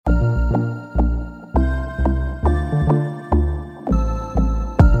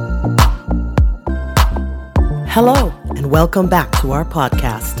Hello, and welcome back to our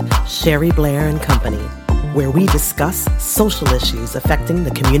podcast, Sherry Blair and Company, where we discuss social issues affecting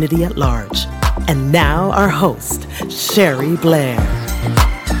the community at large. And now our host, Sherry Blair.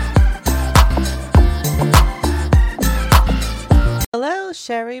 Hello,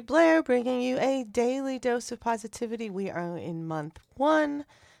 Sherry Blair, bringing you a daily dose of positivity. We are in month 1.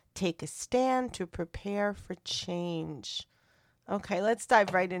 Take a stand to prepare for change. Okay, let's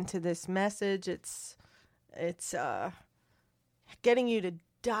dive right into this message. It's getting you to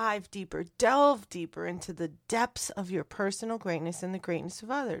delve deeper into the depths of your personal greatness and the greatness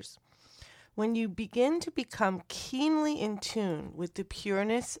of others. When you begin to become keenly in tune with the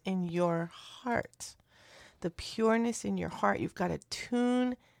pureness in your heart, you've got to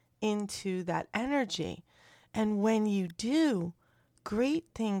tune into that energy. And when you do, great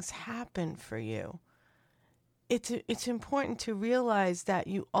things happen for you. It's important to realize that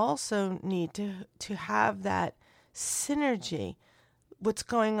you also need to have that synergy, what's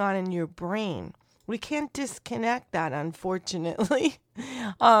going on in your brain. We can't disconnect that, unfortunately.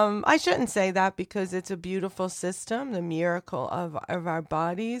 I shouldn't say that because it's a beautiful system, the miracle of our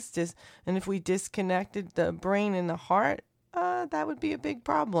bodies. And if we disconnected the brain and the heart, that would be a big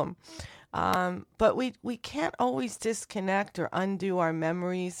problem. But we can't always disconnect or undo our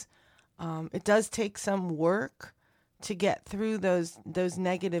memories. It does take some work to get through those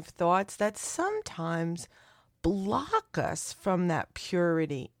negative thoughts that sometimes block us from that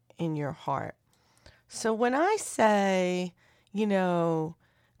purity in your heart. So when I say,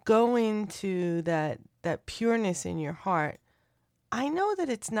 go into that pureness in your heart, I know that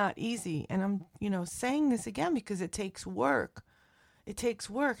it's not easy. And I'm, saying this again because it takes work. It takes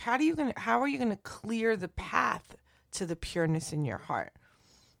work. How are you going to clear the path to the pureness in your heart?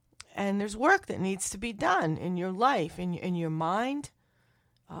 And there's work that needs to be done in your life, in your mind,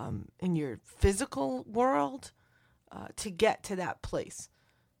 in your physical world, to get to that place.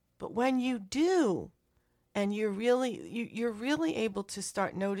 But when you do, and you're really able to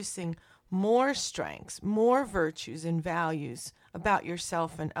start noticing more strengths, more virtues and values about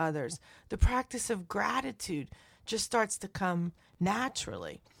yourself and others, the practice of gratitude just starts to come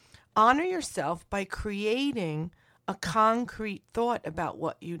naturally. Honor yourself by creating a concrete thought about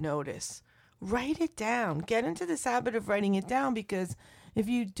what you notice. Write it down. Get into this habit of writing it down, because if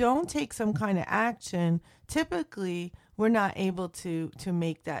you don't take some kind of action, typically we're not able to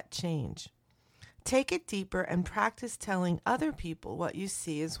make that change. Take it deeper and practice telling other people what you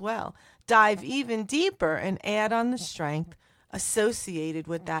see as well. Dive even deeper and add on the strength associated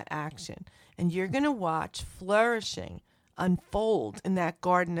with that action. And you're going to watch flourishing unfold in that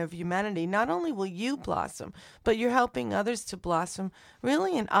garden of humanity. Not only will you blossom, but you're helping others to blossom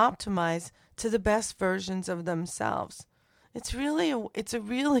really and optimize to the best versions of themselves. It's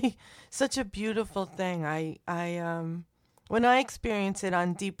really such a beautiful thing. When I experience it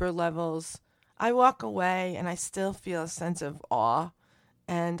on deeper levels, I walk away and I still feel a sense of awe,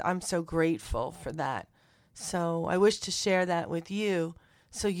 and I'm so grateful for that. So I wish to share that with you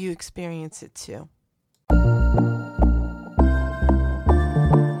so you experience it too.